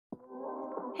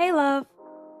Hey, love.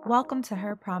 Welcome to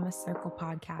Her Promise Circle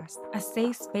podcast, a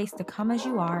safe space to come as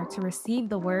you are to receive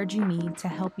the words you need to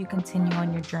help you continue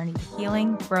on your journey to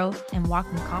healing, growth, and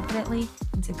walking confidently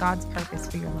into God's purpose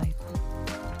for your life.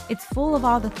 It's full of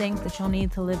all the things that you'll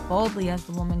need to live boldly as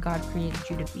the woman God created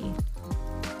you to be.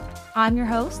 I'm your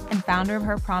host and founder of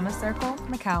Her Promise Circle,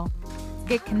 Mikkel.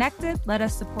 Get connected, let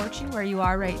us support you where you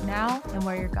are right now and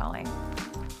where you're going.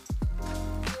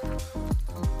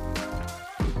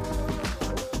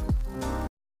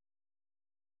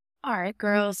 All right,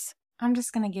 girls, I'm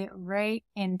just going to get right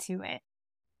into it.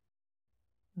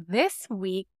 This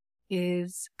week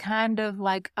is kind of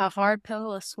like a hard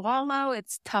pill to swallow.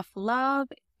 It's tough love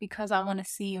because I want to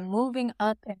see you moving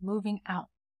up and moving out.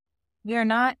 We are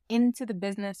not into the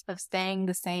business of staying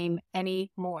the same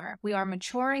anymore. We are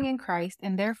maturing in Christ,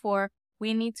 and therefore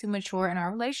we need to mature in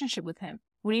our relationship with Him.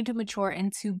 We need to mature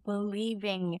into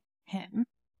believing Him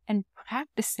and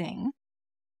practicing,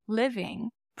 living,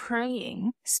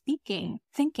 praying, speaking,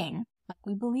 thinking like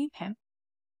we believe Him.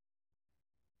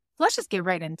 Let's just get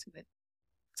right into it.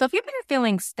 So if you've been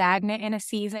feeling stagnant in a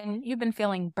season, you've been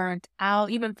feeling burnt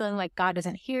out, you've been feeling like God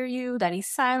doesn't hear you, that He's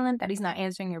silent, that He's not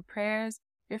answering your prayers,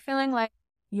 you're feeling like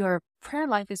your prayer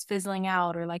life is fizzling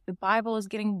out or like the Bible is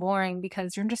getting boring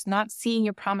because you're just not seeing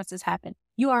your promises happen.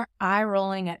 You are eye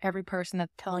rolling at every person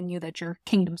that's telling you that your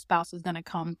kingdom spouse is going to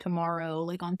come tomorrow,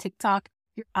 like on TikTok.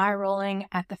 You're eye rolling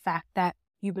at the fact that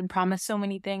you've been promised so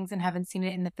many things and haven't seen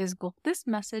it in the physical. This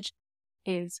message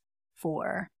is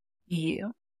for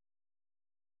you.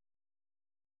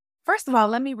 First of all,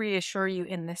 let me reassure you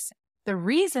in this. The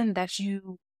reason that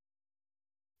you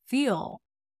feel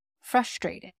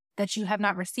frustrated that you have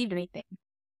not received anything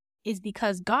is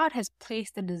because God has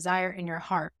placed a desire in your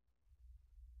heart.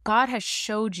 God has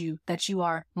showed you that you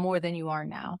are more than you are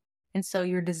now. And so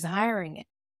you're desiring it.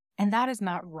 And that is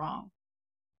not wrong.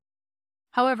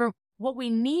 However, what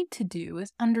we need to do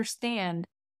is understand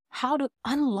how to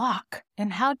unlock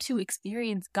and how to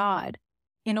experience God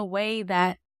in a way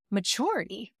that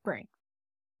maturity brings.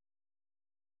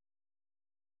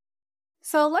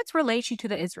 So let's relate you to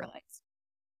the Israelites.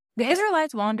 The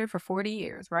Israelites wandered for 40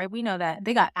 years, right? We know that.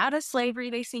 They got out of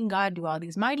slavery. They seen God do all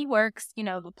these mighty works,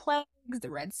 the plagues, the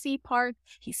Red Sea part.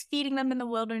 He's feeding them in the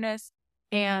wilderness.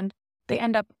 And they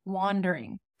end up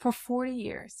wandering for 40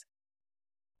 years.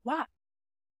 Why?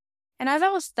 And as I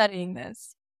was studying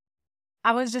this,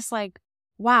 I was just like,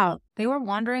 wow, they were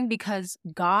wandering because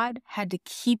God had to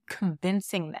keep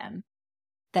convincing them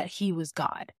that He was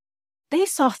God. They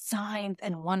saw signs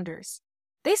and wonders.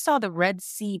 They saw the Red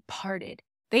Sea parted.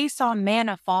 They saw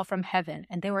manna fall from heaven,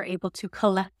 and they were able to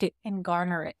collect it and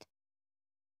garner it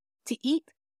to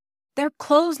eat. Their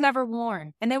clothes never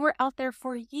worn, and they were out there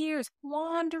for years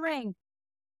wandering.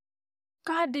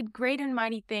 God did great and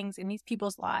mighty things in these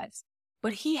people's lives,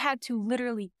 but He had to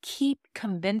literally keep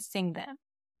convincing them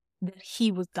that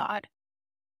He was God.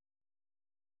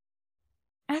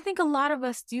 And I think a lot of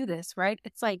us do this, right?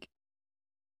 It's like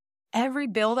every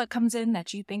bill that comes in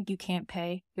that you think you can't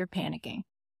pay, you're panicking.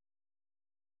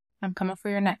 I'm coming for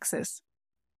your nexus.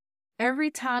 Every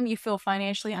time you feel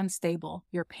financially unstable,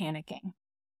 you're panicking.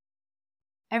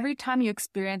 Every time you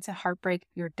experience a heartbreak,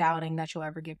 you're doubting that you'll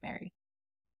ever get married.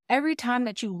 Every time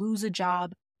that you lose a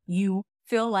job, you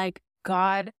feel like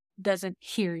God doesn't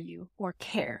hear you or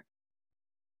care.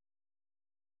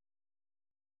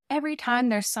 Every time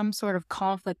there's some sort of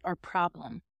conflict or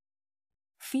problem,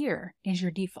 fear is your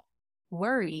default.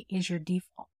 Worry is your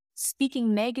default.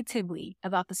 Speaking negatively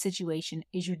about the situation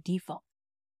is your default.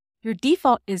 Your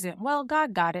default isn't, well,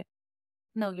 God got it.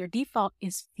 No, your default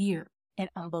is fear and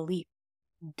unbelief,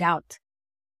 doubt.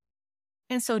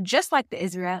 And so just like the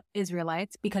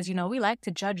Israelites, because, we like to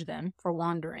judge them for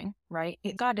wandering, right?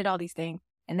 God did all these things,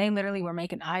 and they literally were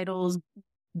making idols,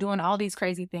 doing all these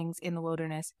crazy things in the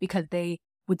wilderness because they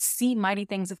would see mighty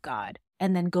things of God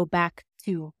and then go back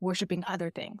to worshiping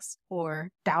other things or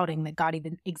doubting that God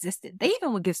even existed. They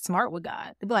even would get smart with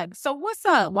God. They'd be like, so what's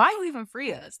up? Why you even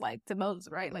free us? Like to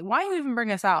Moses, right? Like, why you even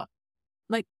bring us out?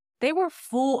 Like they were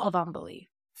full of unbelief,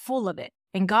 full of it.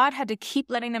 And God had to keep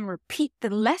letting them repeat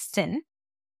the lesson,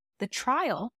 the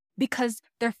trial, because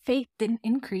their faith didn't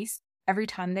increase every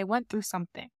time they went through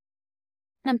something.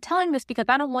 And I'm telling this because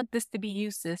I don't want this to be you,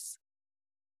 sis.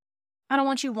 I don't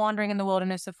want you wandering in the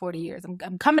wilderness for 40 years.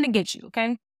 I'm coming to get you,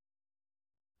 okay?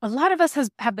 A lot of us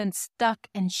have been stuck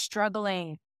and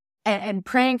struggling and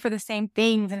praying for the same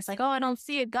things. And it's like, oh, I don't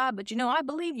see it, God, but I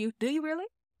believe you. Do you really?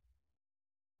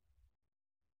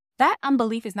 That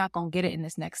unbelief is not going to get it in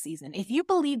this next season. If you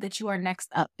believe that you are next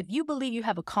up, if you believe you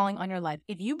have a calling on your life,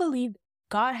 if you believe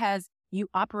God has you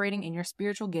operating in your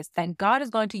spiritual gifts, then God is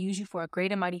going to use you for a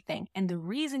great and mighty thing. And the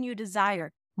reason you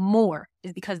desire more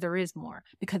is because there is more,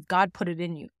 because God put it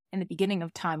in you in the beginning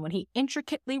of time. When he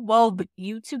intricately wove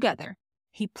you together,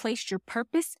 he placed your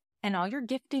purpose and all your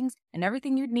giftings and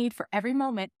everything you need for every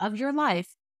moment of your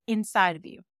life inside of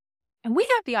you. And we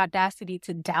have the audacity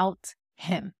to doubt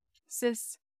him.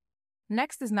 Sis,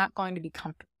 next is not going to be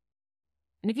comfortable.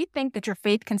 And if you think that your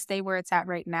faith can stay where it's at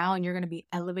right now and you're going to be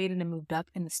elevated and moved up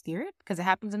in the spirit, because it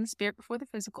happens in the spirit before the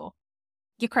physical,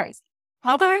 you're crazy.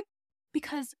 Okay?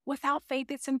 Because without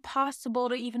faith, it's impossible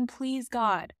to even please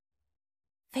God.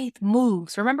 Faith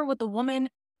moves. Remember with the woman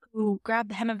who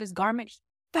grabbed the hem of his garment? He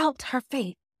felt her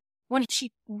faith when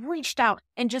she reached out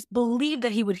and just believed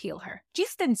that he would heal her.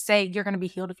 Jesus didn't say, you're going to be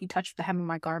healed if you touch the hem of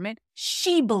my garment.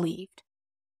 She believed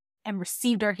and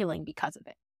received her healing because of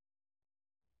it.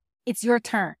 It's your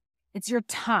turn. It's your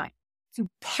time to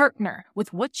partner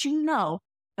with what you know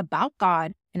about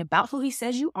God and about who he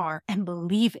says you are and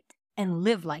believe it and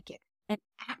live like it and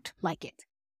act like it.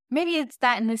 Maybe it's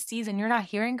that in this season you're not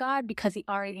hearing God because he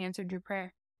already answered your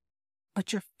prayer,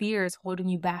 but your fear is holding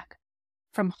you back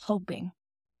from hoping.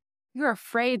 You're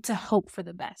afraid to hope for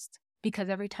the best because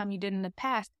every time you did in the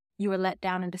past, you were let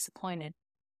down and disappointed.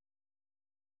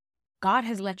 God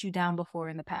has let you down before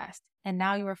in the past, and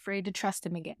now you're afraid to trust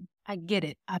him again. I get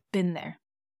it. I've been there.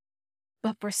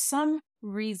 But for some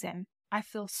reason, I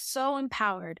feel so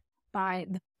empowered by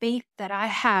the faith that I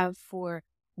have for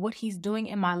what he's doing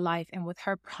in my life and with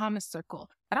her promise circle.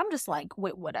 And I'm just like,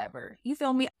 wait, whatever. You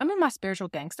feel me? I'm in my spiritual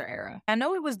gangster era. I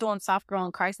know we was doing soft girl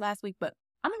in Christ last week, but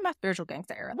I'm in my spiritual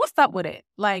gangster era. What's up with it?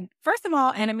 Like, first of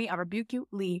all, enemy, I rebuke you,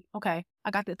 leave. Okay,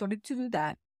 I got the authority to do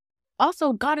that.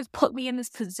 Also, God has put me in this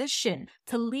position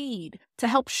to lead, to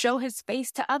help show his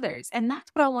face to others. And that's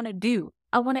what I want to do.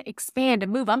 I want to expand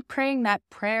and move. I'm praying that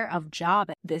prayer of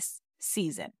Job this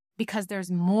season because there's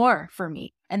more for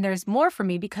me. And there's more for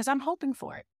me because I'm hoping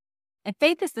for it. And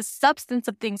faith is the substance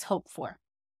of things hoped for.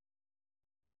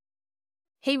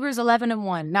 Hebrews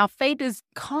 11:1. Now, faith is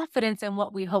confidence in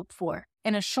what we hope for,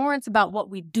 an assurance about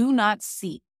what we do not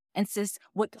see. And sis,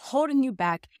 what's holding you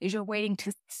back is you're waiting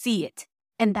to see it.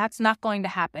 And that's not going to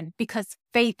happen because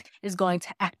faith is going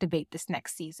to activate this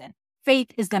next season.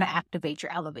 Faith is going to activate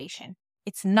your elevation.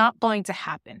 It's not going to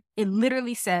happen. It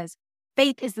literally says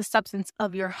faith is the substance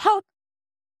of your hope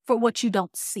for what you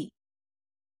don't see.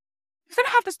 You're going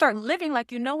to have to start living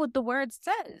like you know what the word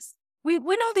says. We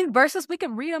know these verses. We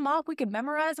can read them off. We can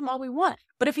memorize them all we want.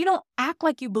 But if you don't act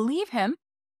like you believe him,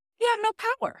 you have no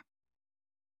power.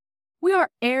 We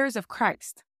are heirs of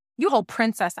Christ. You whole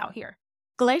princess out here.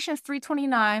 Galatians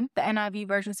 3:29, the NIV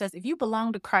version says, if you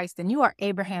belong to Christ, then you are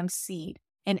Abraham's seed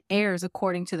and heirs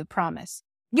according to the promise.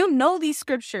 You know these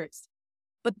scriptures,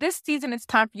 but this season it's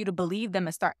time for you to believe them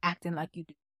and start acting like you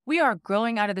do. We are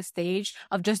growing out of the stage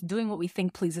of just doing what we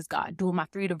think pleases God, doing my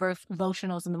 3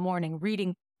 devotionals in the morning,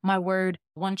 reading my word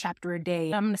 1 chapter a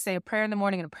day. I'm going to say a prayer in the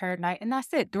morning and a prayer at night, and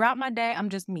that's it. Throughout my day, I'm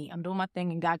just me. I'm doing my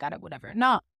thing and God got it, whatever.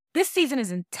 No, this season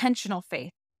is intentional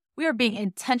faith. We are being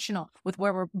intentional with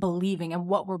where we're believing and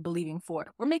what we're believing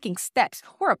for. We're making steps.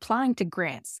 We're applying to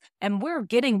grants and we're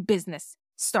getting business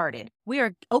started. We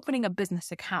are opening a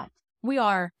business account. We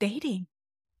are dating.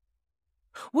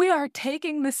 We are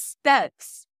taking the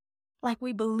steps like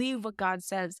we believe what God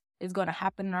says is going to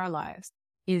happen in our lives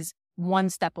is one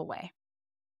step away.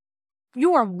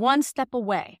 You are one step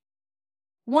away,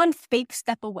 one faith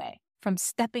step away from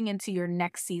stepping into your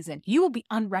next season. You will be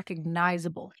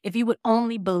unrecognizable if you would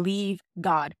only believe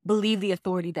God, believe the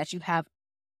authority that you have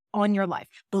on your life,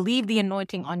 believe the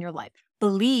anointing on your life,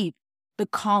 believe the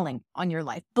calling on your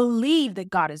life, believe that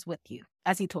God is with you,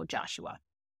 as he told Joshua.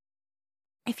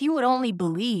 If you would only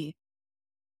believe,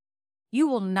 you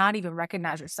will not even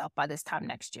recognize yourself by this time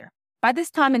next year, by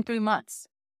this time in 3 months.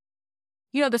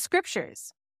 You know the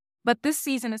scriptures, but this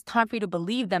season is time for you to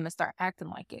believe them and start acting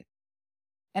like it.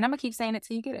 And I'm going to keep saying it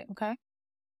till you get it, okay?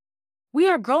 We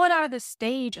are growing out of this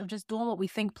stage of just doing what we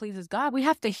think pleases God. We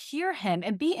have to hear him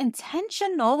and be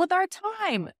intentional with our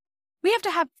time. We have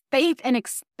to have faith and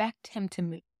expect him to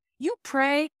move. You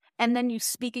pray and then you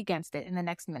speak against it in the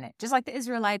next minute. Just like the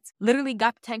Israelites literally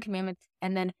got the 10 Commandments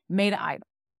and then made an idol.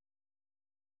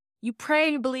 You pray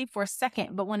and you believe for a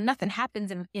second, but when nothing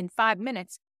happens in 5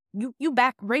 minutes, you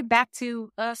back right back to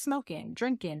smoking,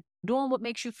 drinking, doing what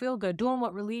makes you feel good, doing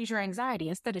what relieves your anxiety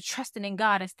instead of trusting in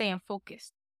God and staying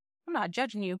focused. I'm not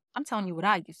judging you. I'm telling you what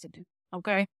I used to do,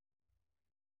 okay?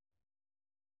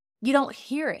 You don't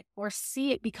hear it or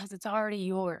see it because it's already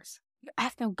yours. You're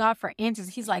asking God for answers.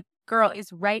 He's like, girl,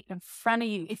 it's right in front of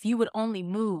you. If you would only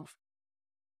move.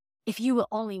 If you would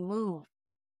only move.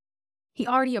 He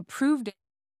already approved it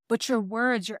But your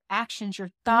words, your actions, your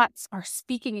thoughts are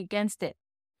speaking against it.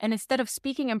 And instead of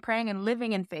speaking and praying and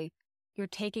living in faith, you're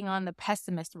taking on the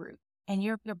pessimist route and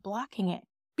you're blocking it.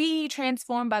 Be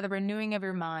transformed by the renewing of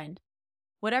your mind.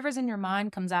 Whatever's in your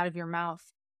mind comes out of your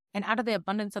mouth. And out of the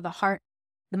abundance of the heart,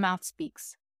 the mouth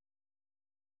speaks.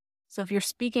 So if you're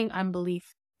speaking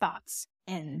unbelief thoughts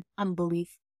and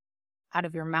unbelief out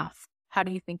of your mouth, how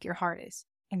do you think your heart is?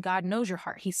 And God knows your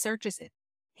heart. He searches it.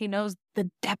 He knows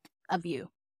the depth of you.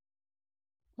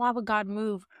 Why would God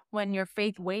move when your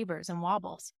faith wavers and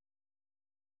wobbles?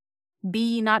 Be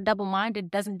ye not double-minded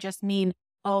doesn't just mean,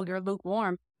 oh, you're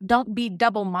lukewarm. Don't be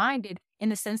double-minded in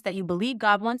the sense that you believe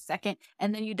God one second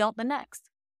and then you don't the next.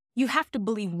 You have to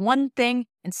believe one thing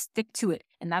and stick to it.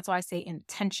 And that's why I say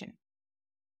intention.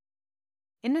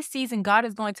 In this season, God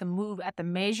is going to move at the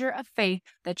measure of faith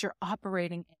that you're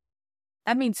operating in.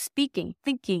 That means speaking,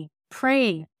 thinking,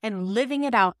 praying, and living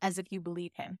it out as if you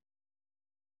believe Him.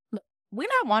 Look, we're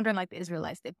not wandering like the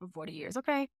Israelites did for 40 years,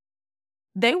 okay?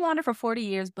 They wandered for 40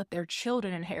 years, but their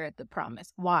children inherit the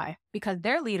promise. Why? Because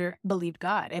their leader believed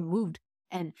God and moved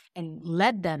and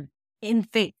led them in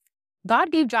faith.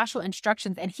 God gave Joshua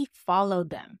instructions and he followed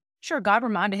them. Sure, God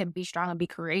reminded him, be strong and be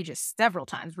courageous several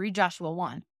times. Read Joshua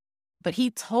 1. But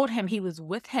he told him he was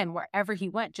with him wherever he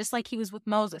went, just like he was with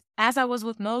Moses. As I was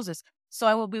with Moses, so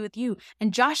I will be with you.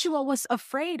 And Joshua was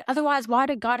afraid. Otherwise, why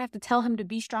did God have to tell him to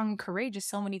be strong and courageous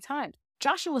so many times?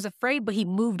 Joshua was afraid, but he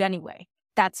moved anyway.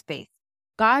 That's faith.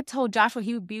 God told Joshua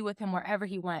he would be with him wherever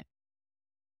he went.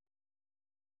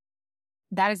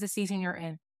 That is the season you're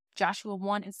in. Joshua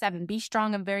 1:7, be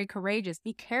strong and very courageous.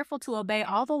 Be careful to obey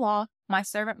all the law my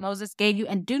servant Moses gave you,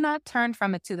 and do not turn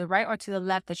from it to the right or to the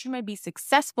left, that you may be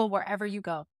successful wherever you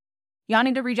go. Y'all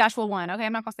need to read Joshua 1. Okay,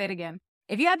 I'm not going to say it again.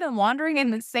 If you have been wandering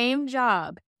in the same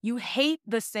job, you hate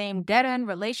the same dead-end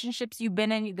relationships you've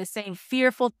been in, the same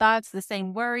fearful thoughts, the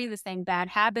same worry, the same bad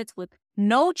habits with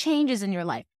no changes in your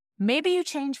life. Maybe you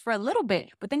change for a little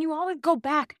bit, but then you always go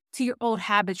back to your old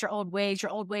habits, your old ways,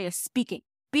 your old way of speaking.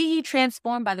 Be ye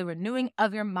transformed by the renewing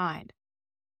of your mind.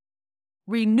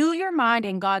 Renew your mind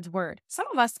in God's word. Some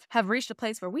of us have reached a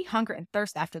place where we hunger and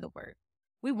thirst after the word.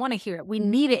 We want to hear it. We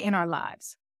need it in our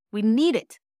lives. We need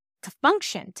it to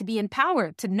function, to be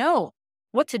empowered, to know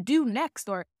what to do next,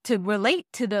 or to relate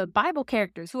to the Bible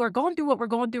characters who are going through what we're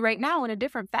going through right now in a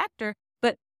different factor,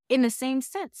 but in the same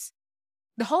sense.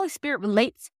 The Holy Spirit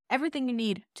relates everything you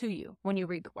need to you when you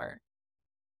read the word,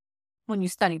 when you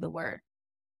study the word.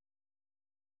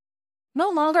 No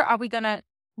longer are we going to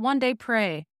one day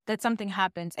pray that something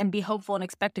happens and be hopeful and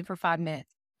expect it for 5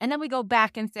 minutes. And then we go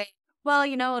back and say, well,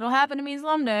 it'll happen to me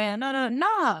someday.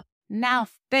 No. Now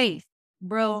faith,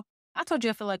 bro. I told you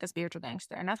I feel like a spiritual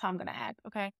gangster, and that's how I'm going to act,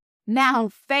 okay? Now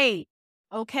faith,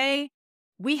 okay?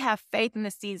 We have faith in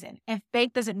this season, and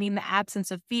faith doesn't mean the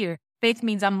absence of fear. Faith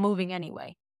means I'm moving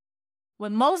anyway.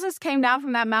 When Moses came down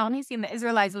from that mountain, he seen the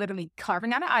Israelites literally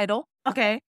carving out an idol,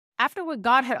 okay? After what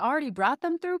God had already brought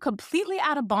them through, completely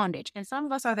out of bondage. And some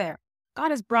of us are there. God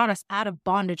has brought us out of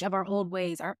bondage of our old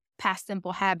ways, our past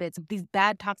simple habits, these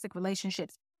bad toxic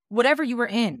relationships. Whatever you were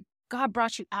in, God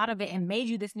brought you out of it and made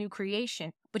you this new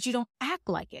creation, but you don't act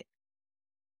like it.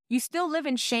 You still live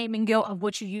in shame and guilt of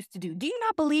what you used to do. Do you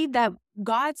not believe that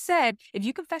God said, if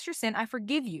you confess your sin, I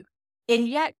forgive you? And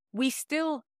yet we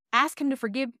still ask him to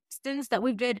forgive sins that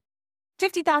we did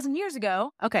 50,000 years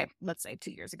ago, okay, let's say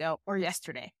 2 years ago or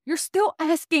yesterday. You're still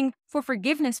asking for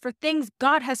forgiveness for things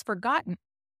God has forgotten.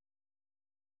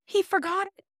 He forgot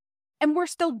it, and we're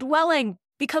still dwelling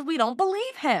because we don't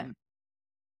believe him.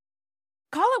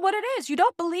 Call it what it is. You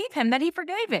don't believe him that he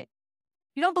forgave it.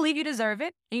 You don't believe you deserve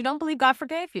it, and you don't believe God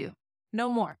forgave you. No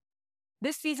more.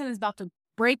 This season is about to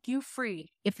break you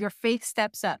free if your faith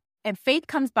steps up, and faith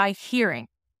comes by hearing.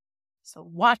 So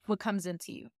watch what comes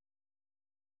into you.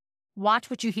 Watch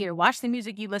what you hear. Watch the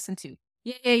music you listen to.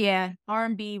 Yeah.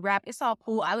 R&B, rap, it's all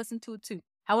cool. I listen to it too.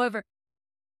 However,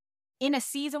 in a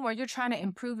season where you're trying to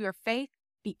improve your faith,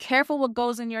 be careful what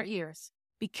goes in your ears.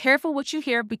 Be careful what you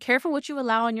hear. Be careful what you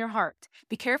allow in your heart.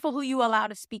 Be careful who you allow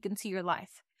to speak into your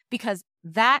life, because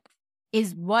that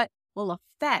is what will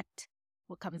affect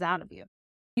what comes out of you.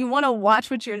 You want to watch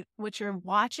what you're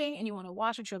watching, and you want to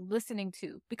watch what you're listening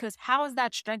to, because how is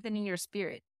that strengthening your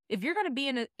spirit? If you're going to be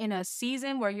in a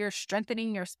season where you're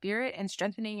strengthening your spirit and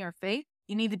strengthening your faith,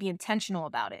 you need to be intentional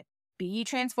about it. Be ye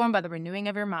transformed by the renewing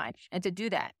of your mind. And to do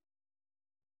that,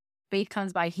 faith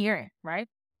comes by hearing, right?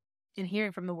 And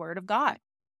hearing from the word of God.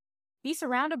 Be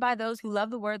surrounded by those who love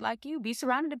the word like you. Be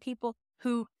surrounded by people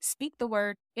who speak the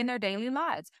word in their daily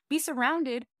lives. Be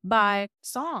surrounded by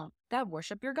songs that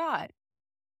worship your God.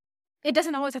 It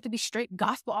doesn't always have to be straight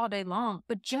gospel all day long,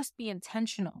 but just be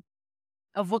intentional.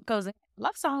 of what goes in.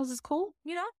 Love songs is cool,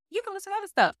 you know? You can listen to other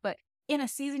stuff, but in a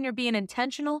season you're being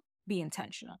intentional, be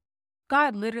intentional.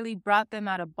 God literally brought them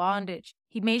out of bondage.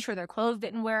 He made sure their clothes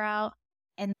didn't wear out,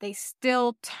 and they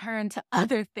still turned to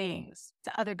other things,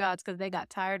 to other gods, because they got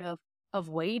tired of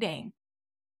waiting.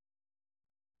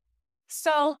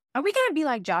 So are we going to be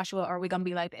like Joshua, or are we going to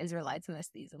be like the Israelites in this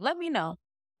season? Let me know.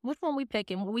 Which one we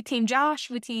picking? We team Josh,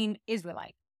 we team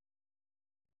Israelite.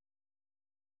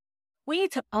 We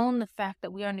need to own the fact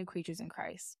that we are new creatures in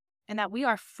Christ and that we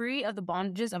are free of the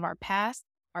bondages of our past,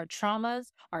 our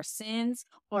traumas, our sins,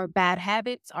 our bad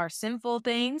habits, our sinful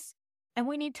things. And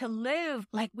we need to live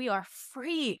like we are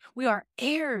free. We are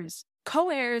heirs,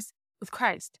 co-heirs with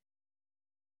Christ,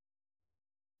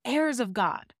 heirs of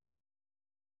God.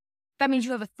 That means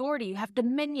you have authority, you have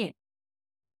dominion.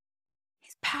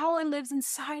 His power lives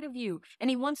inside of you, and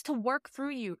he wants to work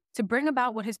through you to bring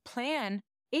about what his plan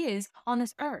is on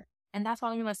this earth. And that's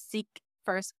why we must seek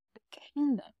first the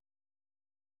kingdom.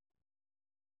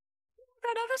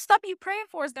 That other stuff you praying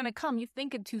for is going to come. You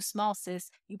thinking too small,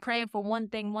 sis. You praying for one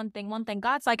thing.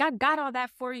 God's like, I got all that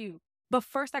for you. But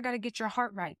first, I got to get your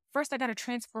heart right. First, I got to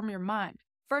transform your mind.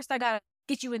 First, I got to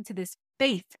get you into this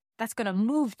faith that's going to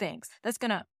move things. That's going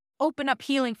to open up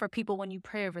healing for people when you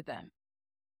pray over them.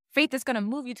 Faith is going to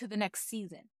move you to the next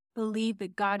season. Believe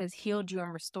that God has healed you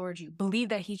and restored you. Believe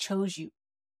that he chose you.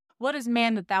 What is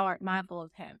man that thou art mindful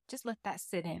of him? Just let that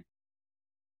sit in.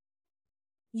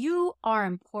 You are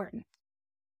important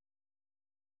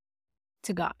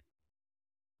to God,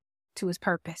 to his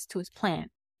purpose, to his plan.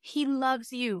 He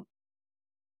loves you.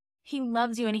 He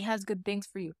loves you and he has good things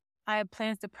for you. I have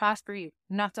plans to prosper you,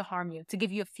 not to harm you, to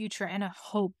give you a future and a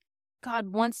hope.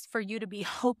 God wants for you to be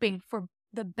hoping for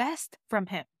the best from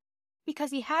him because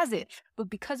he has it.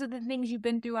 But because of the things you've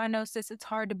been through, I know, sis, it's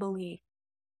hard to believe.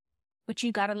 But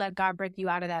you got to let God break you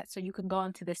out of that so you can go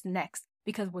into this next.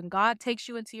 Because when God takes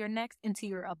you into your next, into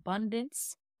your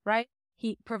abundance, right?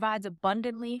 He provides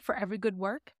abundantly for every good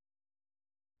work.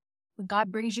 When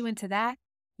God brings you into that,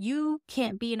 you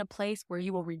can't be in a place where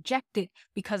you will reject it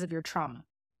because of your trauma,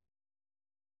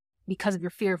 because of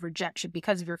your fear of rejection,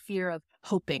 because of your fear of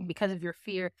hoping, because of your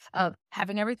fear of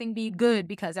having everything be good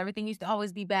because everything used to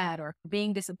always be bad, or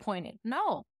being disappointed.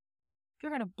 No,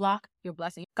 you're going to block your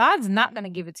blessing. God's not going to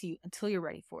give it to you until you're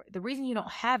ready for it. The reason you don't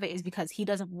have it is because he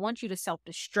doesn't want you to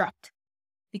self-destruct,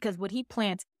 because what he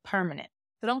plants is permanent.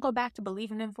 So don't go back to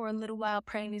believing him for a little while,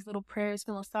 praying these little prayers,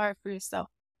 feeling sorry for yourself.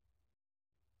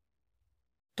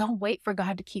 Don't wait for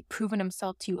God to keep proving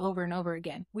himself to you over and over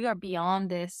again. We are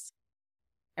beyond this.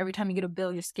 Every time you get a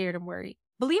bill, you're scared and worried.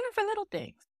 Believe him for little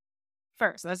things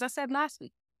first, as I said last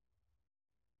week.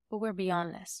 But we're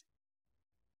beyond this.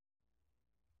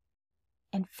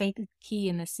 And faith is key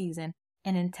in this season.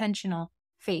 And intentional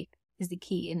faith is the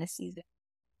key in this season.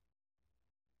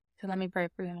 So let me pray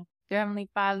for you. Dear Heavenly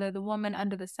Father, the woman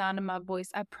under the sound of my voice,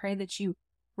 I pray that you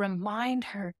remind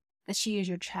her that she is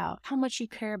your child, how much you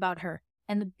care about her,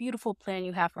 and the beautiful plan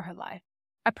you have for her life.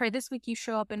 I pray this week you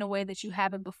show up in a way that you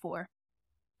haven't before.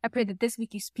 I pray that this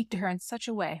week you speak to her in such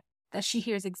a way that she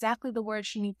hears exactly the words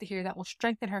she needs to hear that will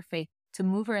strengthen her faith to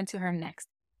move her into her next.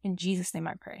 In Jesus' name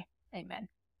I pray. Amen.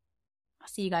 I'll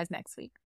see you guys next week.